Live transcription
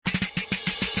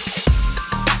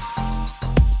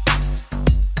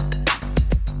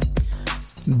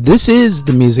This is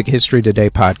the Music History Today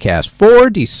podcast for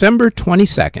December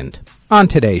 22nd. On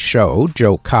today's show,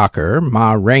 Joe Cocker,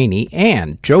 Ma Rainey,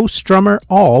 and Joe Strummer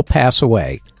all pass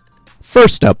away.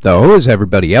 First up, though, as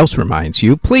everybody else reminds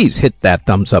you, please hit that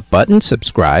thumbs up button,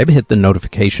 subscribe, hit the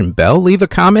notification bell, leave a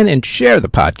comment, and share the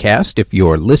podcast if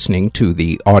you're listening to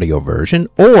the audio version,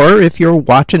 or if you're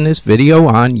watching this video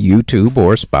on YouTube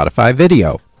or Spotify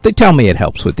video. They tell me it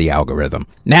helps with the algorithm.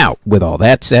 Now, with all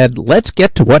that said, let's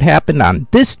get to what happened on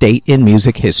this date in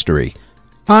music history.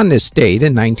 On this date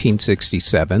in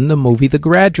 1967, the movie The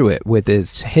Graduate, with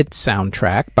its hit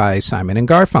soundtrack by Simon &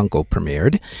 Garfunkel,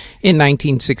 premiered. In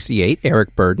 1968,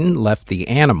 Eric Burdon left the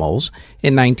Animals.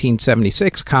 In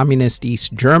 1976, Communist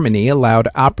East Germany allowed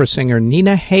opera singer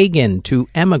Nina Hagen to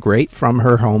emigrate from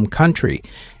her home country.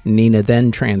 Nina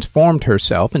then transformed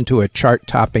herself into a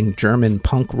chart-topping German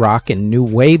punk rock and new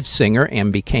wave singer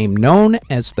and became known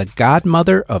as the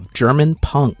godmother of German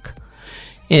punk.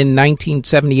 In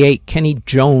 1978, Kenny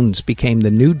Jones became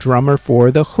the new drummer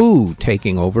for The Who,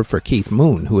 taking over for Keith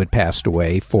Moon, who had passed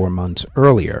away 4 months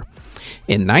earlier.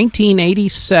 In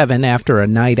 1987, after a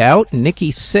night out,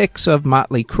 Nikki Sixx of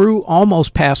Motley Crue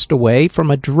almost passed away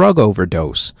from a drug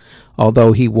overdose.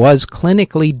 Although he was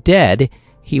clinically dead,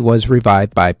 he was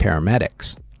revived by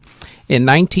paramedics. In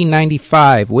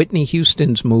 1995, Whitney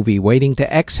Houston's movie Waiting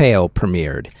to Exhale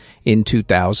premiered. In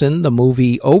 2000, the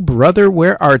movie Oh Brother,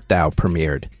 Where Art Thou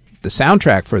premiered. The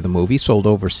soundtrack for the movie sold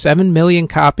over 7 million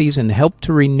copies and helped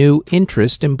to renew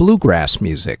interest in bluegrass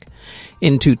music.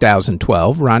 In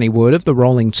 2012, Ronnie Wood of the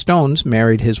Rolling Stones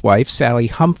married his wife Sally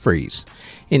Humphries.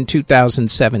 In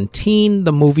 2017,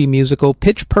 the movie musical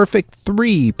Pitch Perfect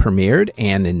 3 premiered,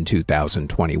 and in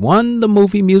 2021, the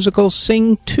movie musical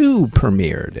Sing 2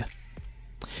 premiered.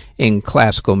 In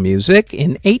classical music,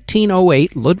 in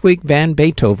 1808, Ludwig van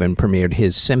Beethoven premiered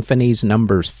his symphonies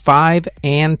numbers 5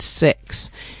 and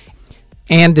 6.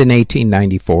 And in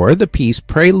 1894, the piece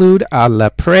Prelude à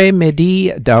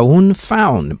l'après-midi d'une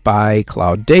faune by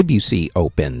Claude Debussy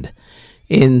opened.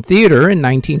 In theater, in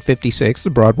 1956, the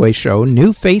Broadway show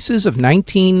New Faces of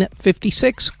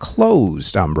 1956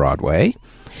 closed on Broadway.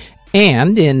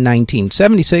 And in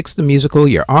 1976, the musical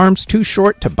Your Arm's Too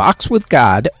Short to Box with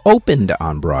God opened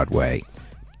on Broadway.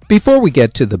 Before we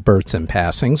get to the births and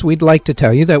passings, we'd like to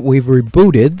tell you that we've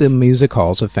rebooted the Music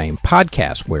Halls of Fame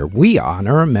podcast, where we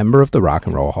honor a member of the Rock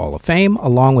and Roll Hall of Fame,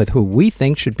 along with who we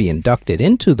think should be inducted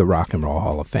into the Rock and Roll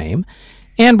Hall of Fame,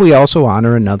 and we also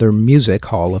honor another Music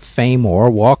Hall of Fame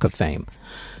or Walk of Fame.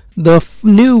 The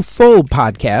new full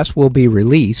podcast will be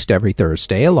released every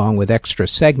Thursday, along with extra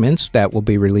segments that will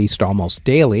be released almost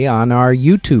daily on our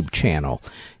YouTube channel.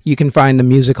 You can find the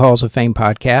Music Halls of Fame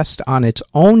podcast on its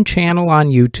own channel on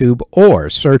YouTube, or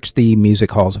search the Music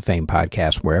Halls of Fame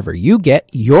podcast wherever you get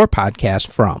your podcast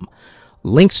from.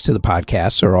 Links to the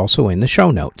podcasts are also in the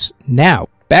show notes. Now,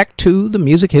 back to the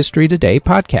Music History Today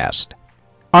podcast.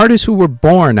 Artists who were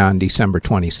born on December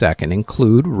 22nd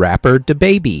include rapper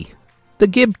DaBaby, the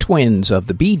Gibb twins of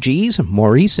the Bee Gees,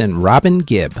 Maurice and Robin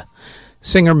Gibb,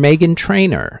 singer Meghan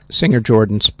Trainor, singer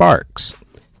Jordan Sparks,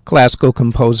 classical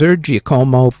composer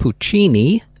Giacomo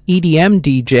Puccini, EDM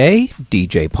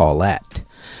DJ Paulette,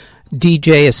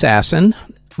 DJ Assassin,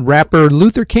 rapper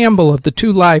Luther Campbell of the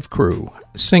Two Live Crew,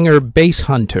 singer Bass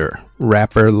Hunter,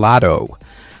 rapper Lotto,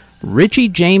 Richie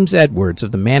James Edwards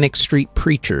of the Manic Street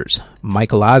Preachers,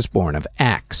 Michael Osborne of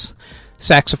Axe,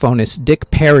 saxophonist Dick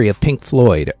Perry of Pink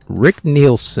Floyd, Rick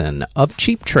Nielsen of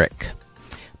Cheap Trick,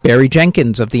 Barry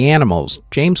Jenkins of The Animals,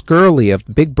 James Gurley of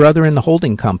Big Brother and the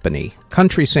Holding Company,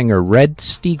 country singer Red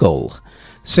Steagall,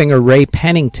 singer Ray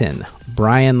Pennington,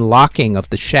 Brian Locking of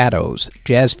The Shadows,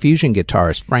 jazz fusion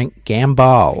guitarist Frank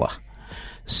Gambale,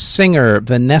 singer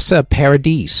Vanessa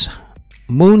Paradis,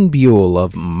 Moonbuell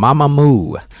of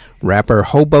Mamamoo, rapper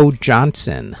Hobo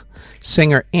Johnson,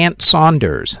 singer Ant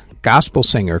Saunders, gospel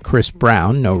singer Chris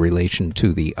Brown, no relation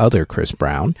to the other Chris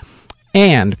Brown,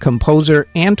 and composer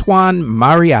Antoine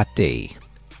Mariotti.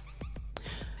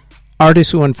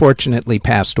 Artists who unfortunately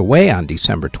passed away on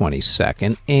December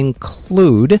 22nd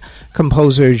include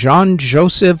composer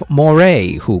Jean-Joseph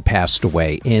Moret, who passed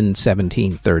away in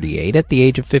 1738 at the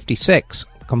age of 56.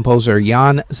 Composer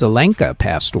Jan Zelenka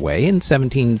passed away in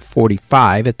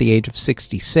 1745 at the age of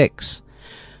 66.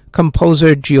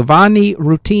 Composer Giovanni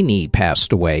Rutini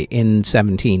passed away in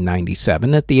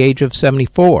 1797 at the age of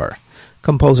 74.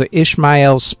 Composer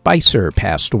Ishmael Spicer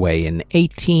passed away in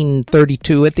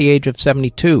 1832 at the age of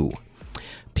 72.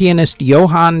 Pianist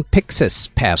Johann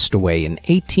Pixis passed away in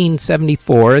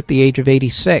 1874 at the age of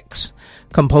 86.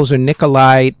 Composer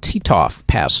Nikolai Titov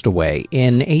passed away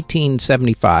in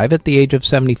 1875 at the age of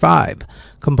 75.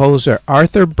 Composer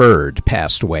Arthur Bird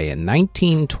passed away in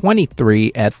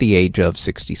 1923 at the age of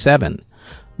 67.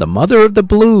 The mother of the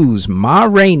blues, Ma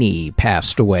Rainey,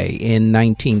 passed away in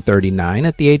 1939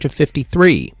 at the age of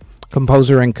 53.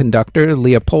 Composer and conductor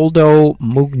Leopoldo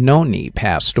Mugnoni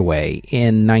passed away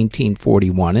in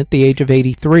 1941 at the age of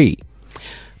 83.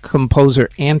 Composer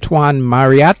Antoine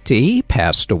Mariotti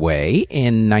passed away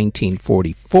in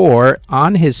 1944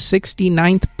 on his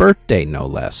 69th birthday, no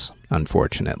less,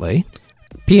 unfortunately.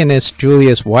 Pianist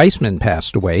Julius Weissman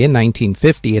passed away in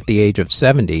 1950 at the age of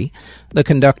 70. The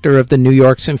conductor of the New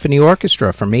York Symphony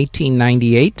Orchestra from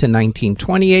 1898 to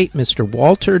 1928, Mr.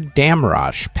 Walter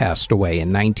Damrosch, passed away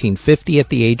in 1950 at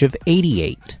the age of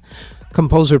 88.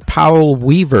 Composer Powell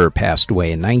Weaver passed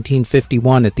away in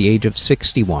 1951 at the age of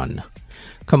 61.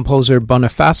 Composer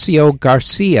Bonifacio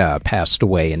Garcia passed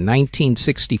away in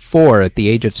 1964 at the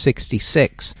age of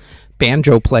 66.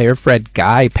 Banjo player Fred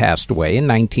Guy passed away in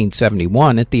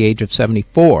 1971 at the age of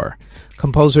 74.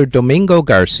 Composer Domingo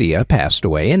Garcia passed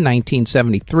away in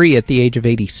 1973 at the age of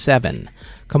 87.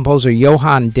 Composer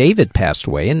Johann David passed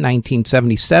away in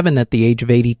 1977 at the age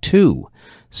of 82.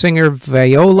 Singer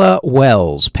Viola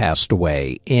Wells passed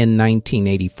away in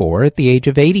 1984 at the age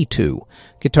of 82.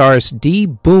 Guitarist Dee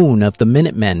Boone of the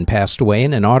Minutemen passed away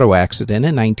in an auto accident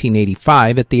in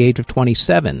 1985 at the age of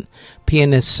 27.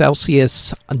 Pianist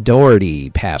Celsius Doherty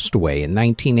passed away in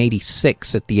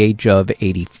 1986 at the age of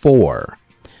 84.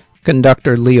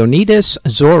 Conductor Leonidas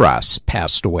Zoras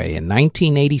passed away in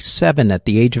 1987 at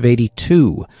the age of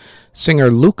 82.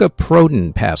 Singer Luca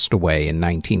Prodan passed away in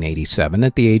 1987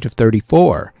 at the age of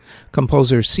 34.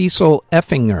 Composer Cecil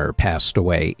Effinger passed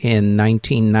away in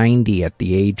 1990 at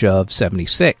the age of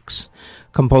 76.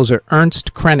 Composer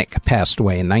Ernst Krenek passed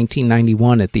away in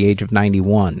 1991 at the age of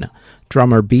 91.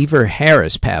 Drummer Beaver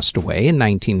Harris passed away in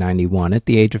 1991 at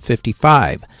the age of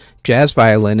 55. Jazz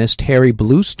violinist Harry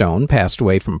Bluestone passed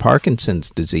away from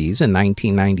Parkinson's disease in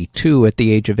 1992 at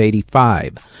the age of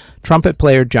 85. Trumpet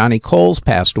player Johnny Coles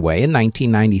passed away in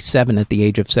 1997 at the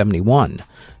age of 71.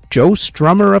 Joe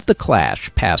Strummer of The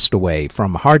Clash passed away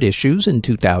from heart issues in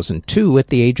 2002 at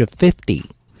the age of 50.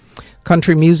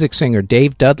 Country music singer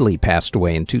Dave Dudley passed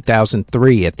away in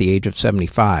 2003 at the age of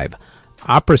 75.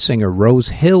 Opera singer Rose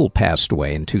Hill passed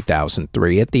away in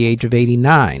 2003 at the age of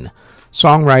 89.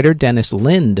 Songwriter Dennis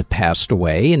Lind passed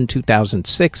away in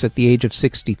 2006 at the age of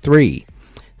 63.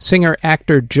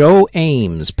 Singer-actor Joe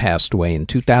Ames passed away in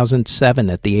 2007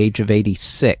 at the age of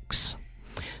 86.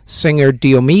 Singer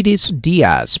Diomedes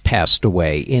Diaz passed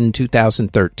away in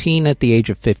 2013 at the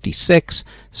age of 56.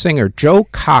 Singer Joe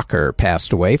Cocker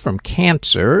passed away from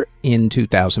cancer in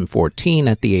 2014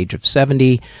 at the age of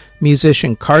 70.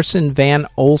 Musician Carson Van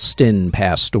Olsten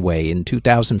passed away in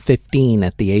 2015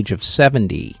 at the age of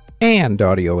 70. And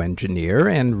audio engineer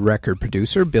and record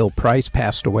producer Bill Price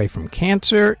passed away from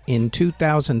cancer in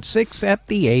 2006 at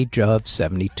the age of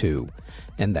 72.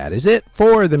 And that is it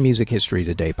for the Music History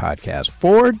Today podcast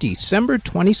for December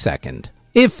 22nd.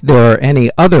 If there are any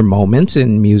other moments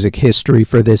in music history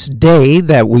for this day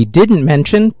that we didn't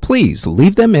mention, please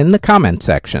leave them in the comment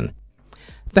section.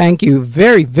 Thank you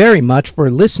very, very much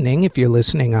for listening if you're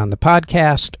listening on the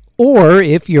podcast, or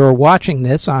if you're watching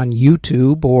this on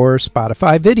YouTube or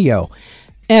Spotify video.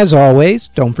 As always,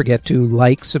 don't forget to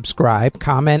like, subscribe,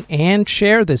 comment, and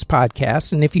share this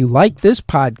podcast. And if you like this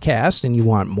podcast and you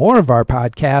want more of our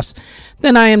podcasts,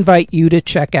 then I invite you to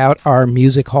check out our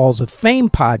Music Halls of Fame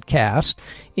podcast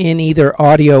in either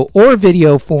audio or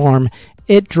video form.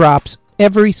 It drops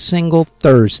every single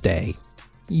Thursday.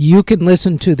 You can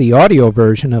listen to the audio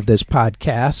version of this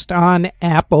podcast on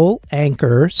Apple,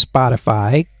 Anchor,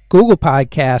 Spotify, Google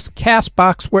Podcasts,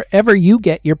 CastBox, wherever you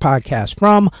get your podcast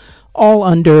from, all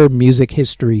under Music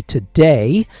History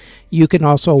Today. You can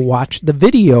also watch the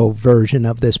video version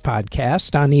of this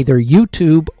podcast on either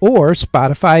YouTube or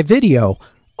Spotify video,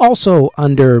 also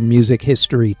under Music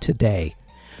History Today.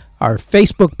 Our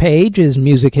Facebook page is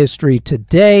Music History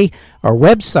Today. Our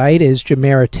website is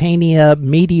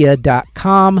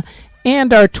JamaritaniaMedia.com.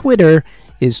 And our Twitter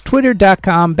is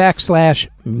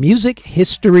twitter.com/Music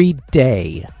History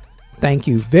Day. Thank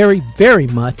you very, very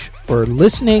much for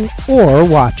listening or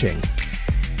watching.